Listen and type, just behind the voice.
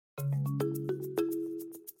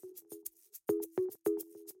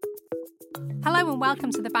Hello and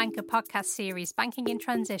welcome to the Banker podcast series, Banking in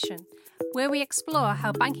Transition, where we explore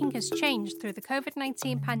how banking has changed through the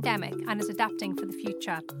COVID-19 pandemic and is adapting for the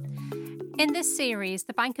future. In this series,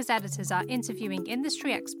 the Banker's editors are interviewing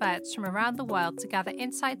industry experts from around the world to gather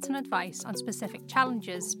insights and advice on specific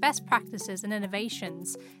challenges, best practices and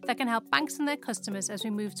innovations that can help banks and their customers as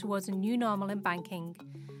we move towards a new normal in banking.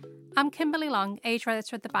 I'm Kimberly Long, Asia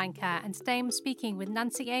Editor at The Banker, and today I'm speaking with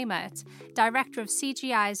Nancy Amert, Director of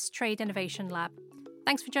CGI's Trade Innovation Lab.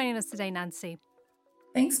 Thanks for joining us today, Nancy.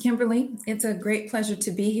 Thanks, Kimberly. It's a great pleasure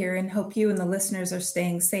to be here and hope you and the listeners are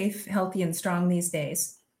staying safe, healthy, and strong these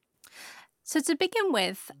days. So to begin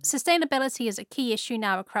with, sustainability is a key issue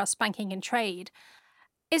now across banking and trade.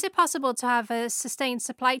 Is it possible to have a sustained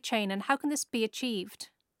supply chain, and how can this be achieved?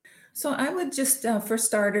 So I would just, for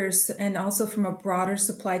starters, and also from a broader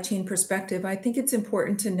supply chain perspective, I think it's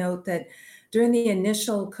important to note that during the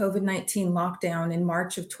initial COVID-19 lockdown in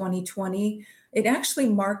March of 2020, it actually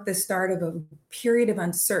marked the start of a period of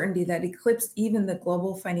uncertainty that eclipsed even the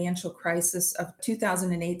global financial crisis of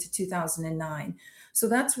 2008 to 2009. So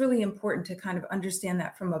that's really important to kind of understand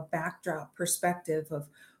that from a backdrop perspective of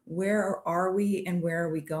where are we and where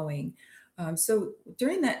are we going. So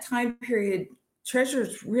during that time period,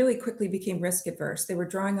 treasurers really quickly became risk adverse. They were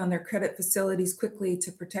drawing on their credit facilities quickly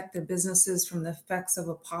to protect their businesses from the effects of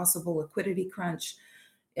a possible liquidity crunch.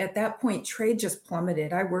 At that point, trade just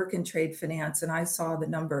plummeted. I work in trade finance and I saw the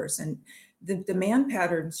numbers, and the demand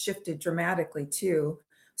patterns shifted dramatically too.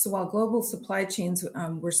 So while global supply chains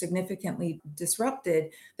were significantly disrupted,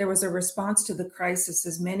 there was a response to the crisis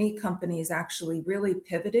as many companies actually really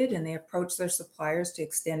pivoted and they approached their suppliers to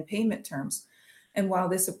extend payment terms. And while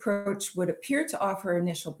this approach would appear to offer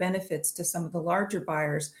initial benefits to some of the larger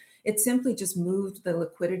buyers, it simply just moved the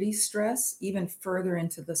liquidity stress even further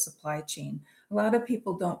into the supply chain. A lot of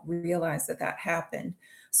people don't realize that that happened.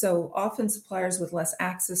 So often suppliers with less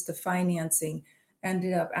access to financing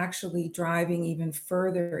ended up actually driving even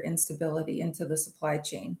further instability into the supply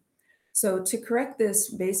chain. So to correct this,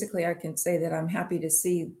 basically, I can say that I'm happy to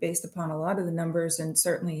see, based upon a lot of the numbers and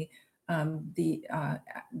certainly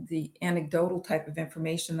the anecdotal type of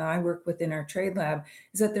information that I work with in our trade lab,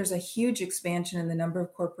 is that there's a huge expansion in the number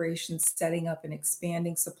of corporations setting up and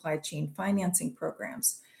expanding supply chain financing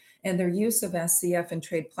programs. And their use of SCF and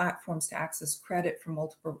trade platforms to access credit from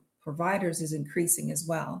multiple providers is increasing as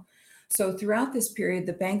well. So throughout this period,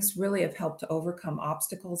 the banks really have helped to overcome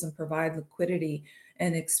obstacles and provide liquidity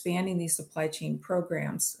and expanding these supply chain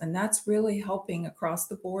programs. And that's really helping across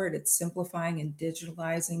the board. It's simplifying and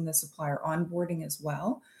digitalizing the supplier onboarding as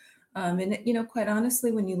well. Quite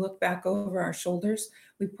honestly, when you look back over our shoulders,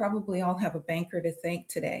 we probably all have a banker to thank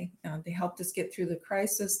today. They helped us get through the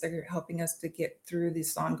crisis. They're helping us to get through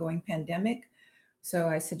this ongoing pandemic. So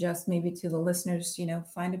I suggest maybe to the listeners,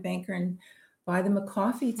 find a banker and buy them a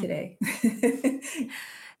coffee today.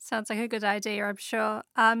 Sounds like a good idea, I'm sure.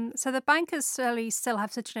 So the bankers certainly still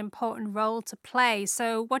have such an important role to play.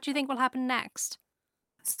 So what do you think will happen next?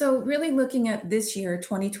 So really looking at this year,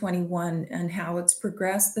 2021, and how it's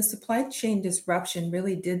progressed, the supply chain disruption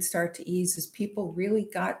really did start to ease as people really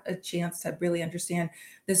got a chance to really understand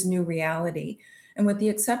this new reality. And with the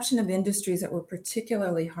exception of industries that were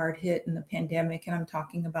particularly hard hit in the pandemic, and I'm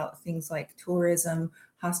talking about things like tourism,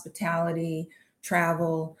 hospitality,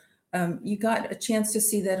 travel, you got a chance to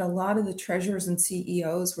see that a lot of the treasurers and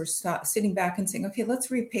CEOs were sitting back and saying, okay,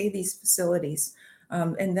 let's repay these facilities.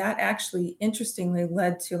 And that actually, interestingly,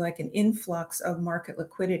 led to like an influx of market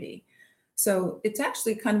liquidity. So it's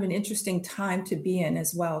actually kind of an interesting time to be in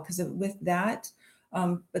as well, because with that,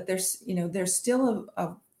 but there's still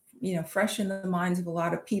fresh in the minds of a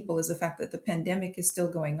lot of people is the fact that the pandemic is still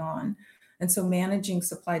going on. And so managing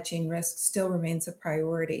supply chain risk still remains a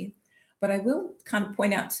priority. But I will kind of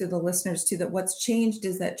point out to the listeners too that what's changed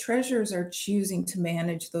is that treasurers are choosing to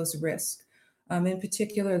manage those risks. In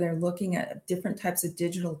particular, they're looking at different types of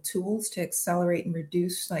digital tools to accelerate and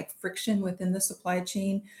reduce like friction within the supply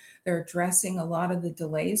chain. They're addressing a lot of the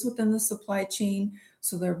delays within the supply chain.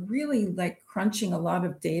 So they're really like crunching a lot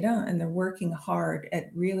of data and they're working hard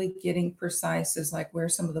at really getting precise as like where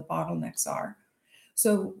some of the bottlenecks are.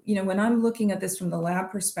 So, when I'm looking at this from the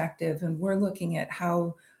lab perspective and we're looking at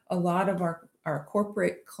how a lot of our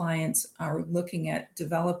corporate clients are looking at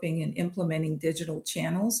developing and implementing digital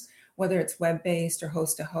channels, whether it's web-based or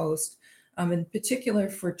host-to-host. In particular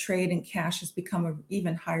for trade and cash has become an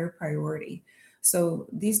even higher priority. So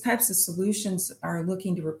these types of solutions are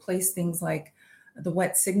looking to replace things like the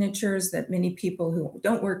wet signatures that many people who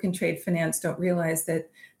don't work in trade finance don't realize that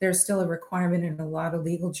there's still a requirement in a lot of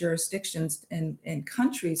legal jurisdictions and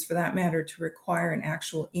countries for that matter to require an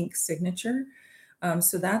actual ink signature.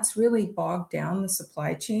 So that's really bogged down the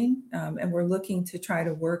supply chain. And we're looking to try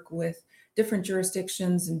to work with different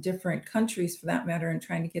jurisdictions and different countries for that matter, and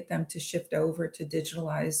trying to get them to shift over to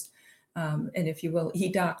digitalized and, if you will,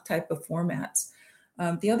 e-doc type of formats.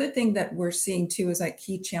 The other thing that we're seeing too is like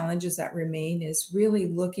key challenges that remain is really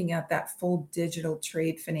looking at that full digital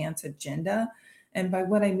trade finance agenda. And by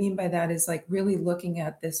what I mean by that is like really looking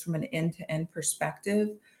at this from an end-to-end perspective.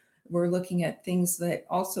 We're looking at things that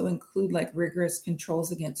also include like rigorous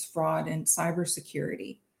controls against fraud and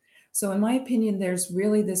cybersecurity. So, in my opinion, there's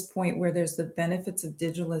really this point where there's the benefits of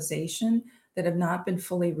digitalization that have not been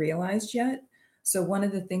fully realized yet. So, one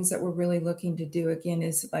of the things that we're really looking to do again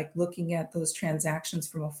is like looking at those transactions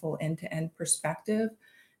from a full end to end perspective.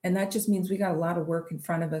 And that just means we got a lot of work in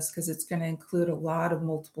front of us because it's going to include a lot of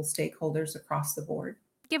multiple stakeholders across the board.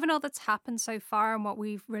 Given all that's happened so far and what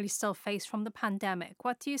we've really still faced from the pandemic,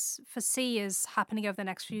 what do you foresee is happening over the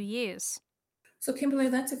next few years? So, Kimberly,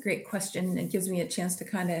 that's a great question. It gives me a chance to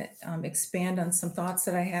kind of expand on some thoughts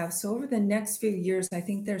that I have. So, over the next few years, I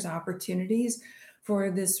think there's opportunities for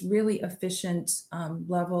this really efficient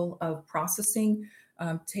level of processing,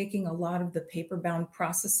 taking a lot of the paper-bound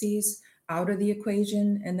processes out of the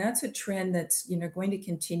equation, and that's a trend that's going to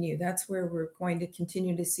continue. That's where we're going to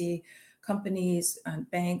continue to see companies and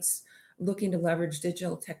banks looking to leverage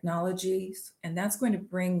digital technologies, and that's going to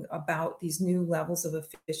bring about these new levels of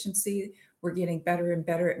efficiency. We're getting better and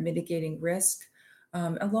better at mitigating risk.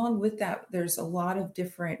 Along with that, there's a lot of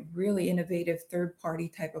different really innovative third party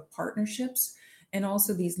type of partnerships and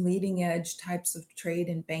also these leading edge types of trade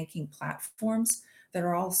and banking platforms that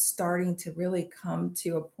are all starting to really come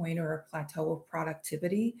to a point or a plateau of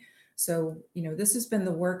productivity. So, this has been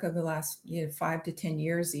the work of the last 5 to 10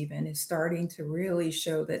 years, even is starting to really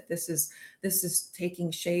show that this is taking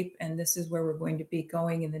shape, and this is where we're going to be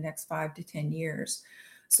going in the next 5 to 10 years.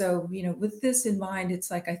 So, with this in mind, it's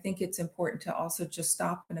like I think it's important to also just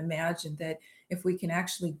stop and imagine that if we can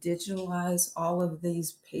actually digitalize all of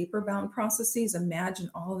these paper bound processes, imagine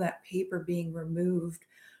all of that paper being removed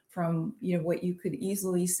from, what you could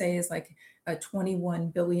easily say is like a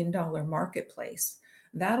 $21 billion marketplace.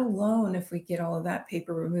 That alone, if we get all of that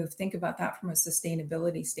paper removed, think about that from a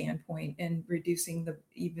sustainability standpoint and reducing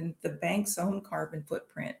even the bank's own carbon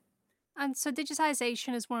footprint. And so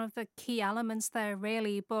digitization is one of the key elements there,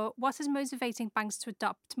 really. But what is motivating banks to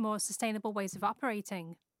adopt more sustainable ways of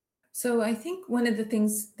operating? So I think one of the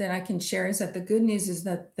things that I can share is that the good news is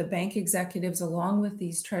that the bank executives, along with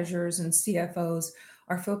these treasurers and CFOs,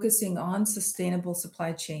 are focusing on sustainable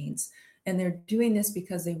supply chains. And they're doing this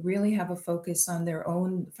because they really have a focus on their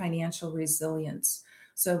own financial resilience.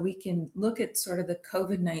 So we can look at sort of the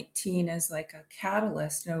COVID-19 as like a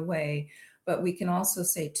catalyst in a way, but we can also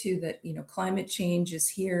say too that, climate change is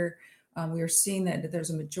here. We are seeing that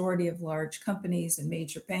there's a majority of large companies and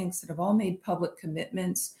major banks that have all made public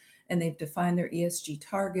commitments, and they've defined their ESG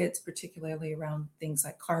targets, particularly around things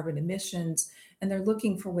like carbon emissions, and they're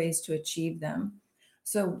looking for ways to achieve them.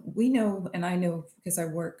 So we know, and I know because I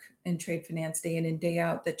work in trade finance day in and day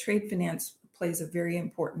out, that trade finance plays a very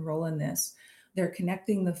important role in this. They're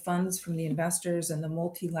connecting the funds from the investors and the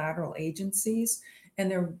multilateral agencies, and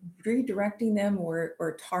they're redirecting them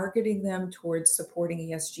or targeting them towards supporting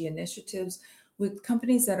ESG initiatives with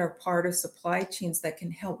companies that are part of supply chains that can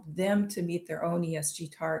help them to meet their own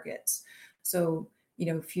ESG targets. So,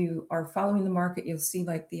 if you are following the market, you'll see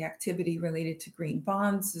like the activity related to green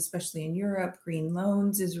bonds, especially in Europe. Green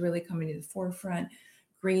loans is really coming to the forefront.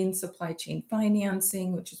 Green supply chain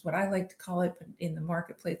financing, which is what I like to call it, but in the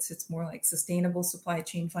marketplace, it's more like sustainable supply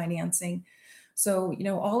chain financing. So,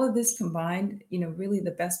 all of this combined, really the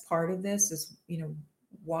best part of this is,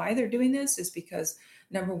 why they're doing this is because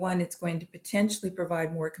number one, it's going to potentially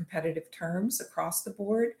provide more competitive terms across the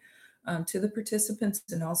board to the participants,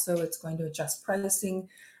 and also it's going to adjust pricing.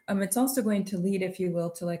 It's also going to lead, if you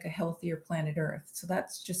will, to like a healthier planet Earth. So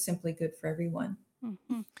that's just simply good for everyone.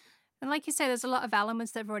 Hmm. And like you say, there's a lot of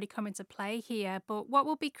elements that have already come into play here. But what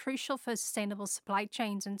will be crucial for sustainable supply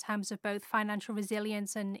chains in terms of both financial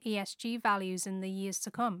resilience and ESG values in the years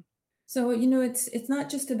to come? So, it's not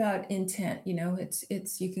just about intent,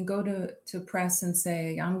 it's you can go to press and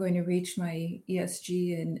say, I'm going to reach my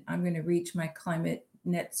ESG and I'm going to reach my climate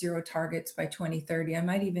net zero targets by 2030. I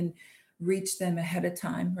might even reach them ahead of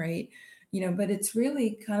time, right? But it's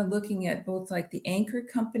really kind of looking at both like the anchor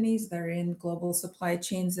companies that are in global supply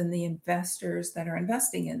chains and the investors that are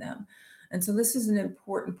investing in them. And so this is an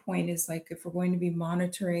important point is like if we're going to be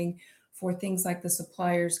monitoring for things like the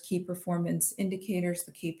suppliers' key performance indicators,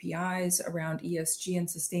 the KPIs around ESG and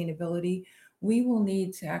sustainability, we will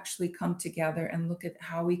need to actually come together and look at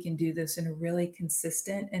how we can do this in a really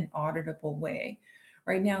consistent and auditable way.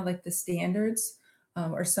 Right now, like the standards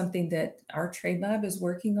are something that our trade lab is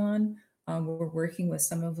working on. We're working with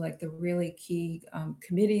some of like the really key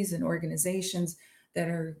committees and organizations that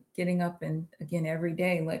are getting up and again every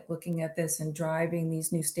day, like looking at this and driving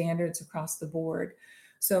these new standards across the board.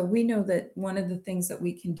 So we know that one of the things that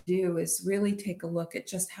we can do is really take a look at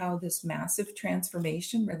just how this massive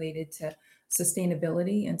transformation related to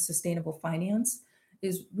sustainability and sustainable finance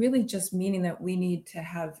is really just meaning that we need to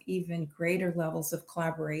have even greater levels of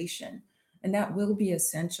collaboration. And that will be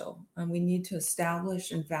essential. We need to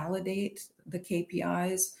establish and validate the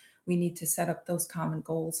KPIs. We need to set up those common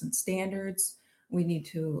goals and standards. We need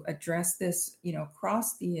to address this,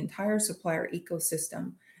 across the entire supplier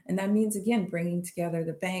ecosystem. And that means, again, bringing together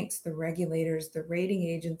the banks, the regulators, the rating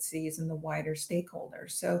agencies, and the wider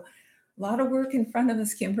stakeholders. So a lot of work in front of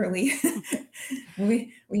us, Kimberly.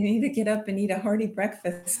 we need to get up and eat a hearty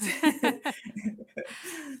breakfast.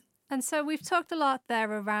 And so we've talked a lot there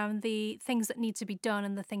around the things that need to be done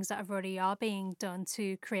and the things that already are being done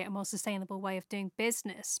to create a more sustainable way of doing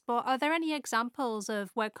business. But are there any examples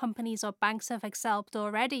of where companies or banks have excelled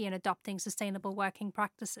already in adopting sustainable working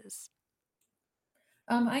practices?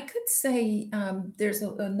 I could say there's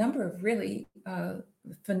a number of really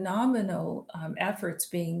phenomenal efforts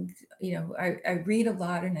being, I read a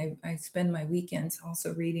lot and I spend my weekends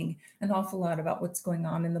also reading an awful lot about what's going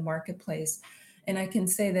on in the marketplace. And I can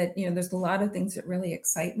say that, there's a lot of things that really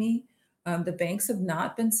excite me. The banks have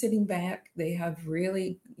not been sitting back. They have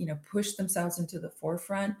really, pushed themselves into the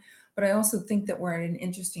forefront. But I also think that we're at an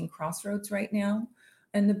interesting crossroads right now.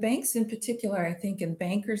 And the banks in particular, I think, and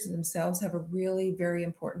bankers themselves have a really very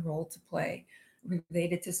important role to play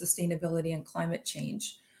related to sustainability and climate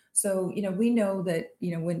change. So, we know that,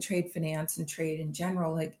 when trade finance and trade in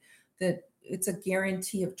general, like that it's a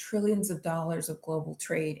guarantee of trillions of dollars of global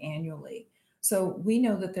trade annually. So we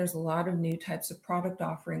know that there's a lot of new types of product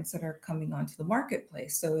offerings that are coming onto the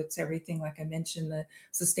marketplace. So it's everything, like I mentioned, the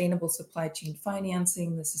sustainable supply chain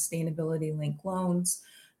financing, the sustainability linked loans,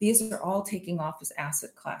 these are all taking off as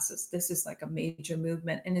asset classes. This is like a major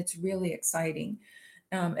movement, and it's really exciting.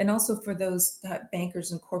 And also for those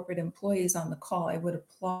bankers and corporate employees on the call, I would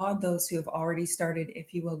applaud those who have already started,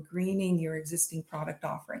 if you will, greening your existing product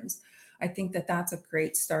offerings. I think that that's a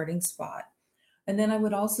great starting spot. And then I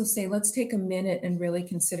would also say, let's take a minute and really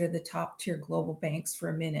consider the top tier global banks for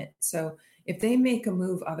a minute. So if they make a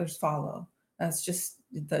move, others follow. That's just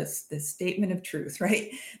the statement of truth,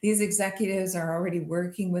 right? These executives are already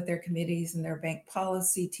working with their committees and their bank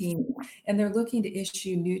policy team, and they're looking to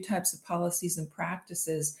issue new types of policies and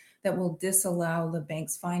practices that will disallow the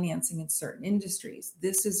bank's financing in certain industries.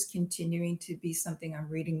 This is continuing to be something I'm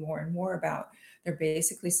reading more and more about. They're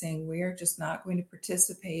basically saying we're just not going to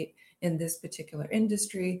participate in this particular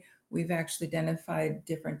industry. We've actually identified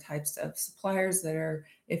different types of suppliers that are,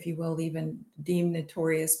 if you will, even deemed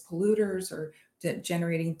notorious polluters or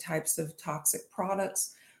generating types of toxic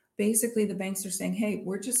products. Basically, the banks are saying, hey,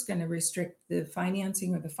 we're just going to restrict the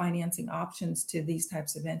financing or the financing options to these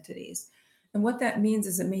types of entities. And what that means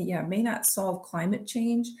is it may not solve climate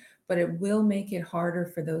change, but it will make it harder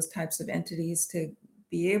for those types of entities to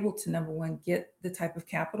be able to, number one, get the type of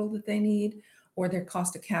capital that they need, or their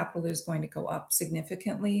cost of capital is going to go up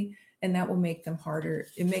significantly, and that will make it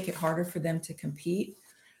harder for them to compete.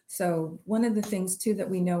 So one of the things too that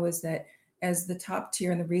we know is that as the top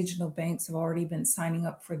tier and the regional banks have already been signing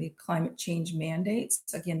up for the climate change mandates,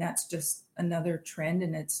 again, that's just another trend,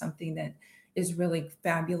 and it's something that is really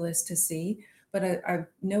fabulous to see. But I've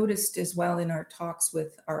noticed as well in our talks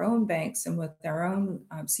with our own banks and with our own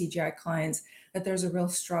CGI clients that there's a real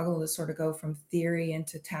struggle to sort of go from theory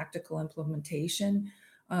into tactical implementation.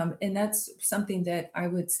 And that's something that I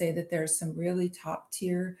would say that there's some really top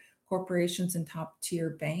tier corporations and top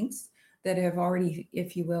tier banks that have already,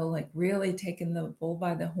 if you will, like really taken the bull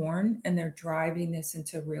by the horn, and they're driving this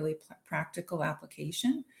into really practical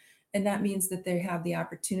application. And that means that they have the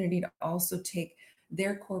opportunity to also take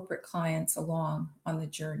their corporate clients along on the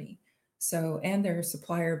journey. So, and their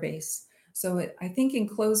supplier base. So I think in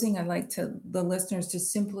closing, I'd like the listeners to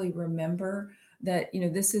simply remember that,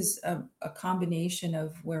 this is a combination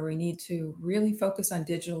of where we need to really focus on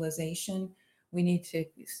digitalization. We need to,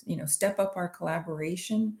 step up our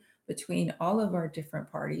collaboration between all of our different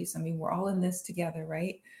parties. I mean, we're all in this together,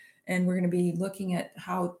 right? And we're going to be looking at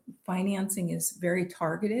how financing is very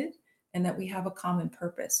targeted and that we have a common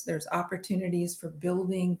purpose. There's opportunities for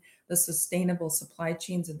building the sustainable supply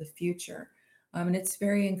chains of the future. And it's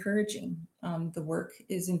very encouraging. The work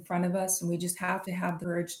is in front of us, and we just have to have the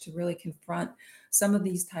courage to really confront some of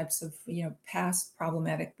these types of, past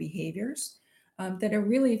problematic behaviors that are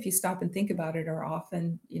really, if you stop and think about it, are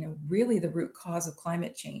often, really the root cause of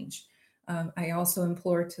climate change. I also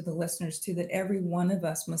implore to the listeners too that every one of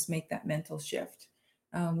us must make that mental shift.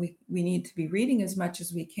 We need to be reading as much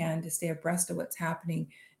as we can to stay abreast of what's happening,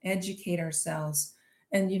 educate ourselves.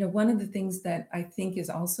 And one of the things that I think is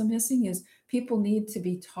also missing is people need to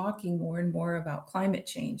be talking more and more about climate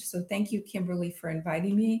change. So thank you, Kimberly, for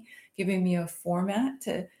inviting me, giving me a format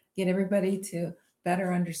to get everybody to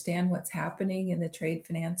better understand what's happening in the trade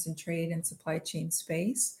finance and trade and supply chain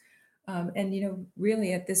space. And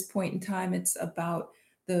really at this point in time, it's about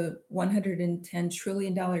the $110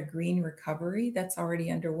 trillion green recovery that's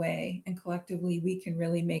already underway. And collectively, we can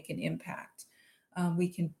really make an impact. We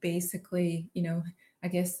can basically, I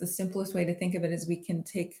guess the simplest way to think of it is we can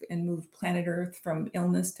take and move planet Earth from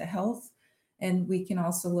illness to health. And we can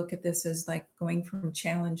also look at this as like going from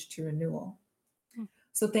challenge to renewal.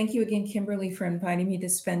 So thank you again, Kimberly, for inviting me to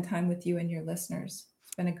spend time with you and your listeners.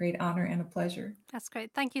 It's been a great honor and a pleasure. That's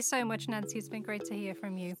great. Thank you so much, Nancy. It's been great to hear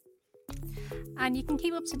from you. And you can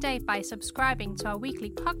keep up to date by subscribing to our weekly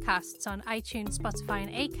podcasts on iTunes, Spotify,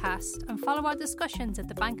 and Acast, and follow our discussions at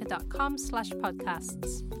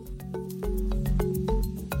thebanker.com/podcasts.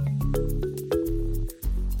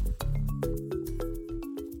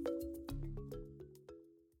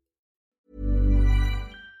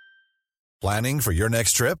 Planning for your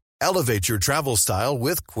next trip? Elevate your travel style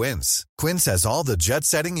with Quince. Quince has all the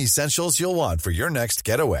jet-setting essentials you'll want for your next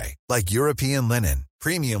getaway, like European linen,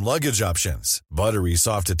 premium luggage options, buttery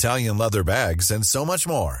soft Italian leather bags, and so much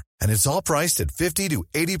more. And it's all priced at 50 to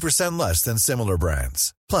 80% less than similar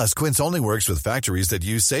brands. Plus, Quince only works with factories that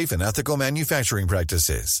use safe and ethical manufacturing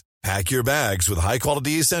practices. Pack your bags with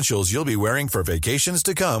high-quality essentials you'll be wearing for vacations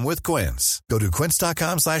to come with Quince. Go to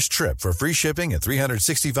quince.com/trip for free shipping and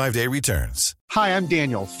 365-day returns. Hi, I'm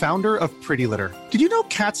Daniel, founder of Pretty Litter. Did you know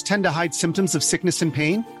cats tend to hide symptoms of sickness and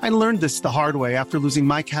pain? I learned this the hard way after losing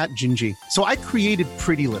my cat, Gingy. So I created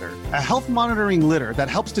Pretty Litter, a health monitoring litter that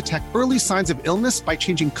helps detect early signs of illness by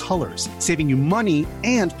changing colors, saving you money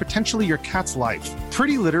and potentially your cat's life.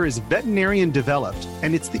 Pretty Litter is veterinarian developed,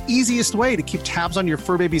 and it's the easiest way to keep tabs on your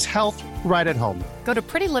fur baby's health right at home. Go to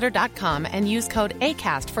prettylitter.com and use code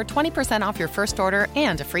ACAST for 20% off your first order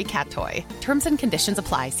and a free cat toy. Terms and conditions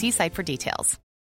apply. See site for details.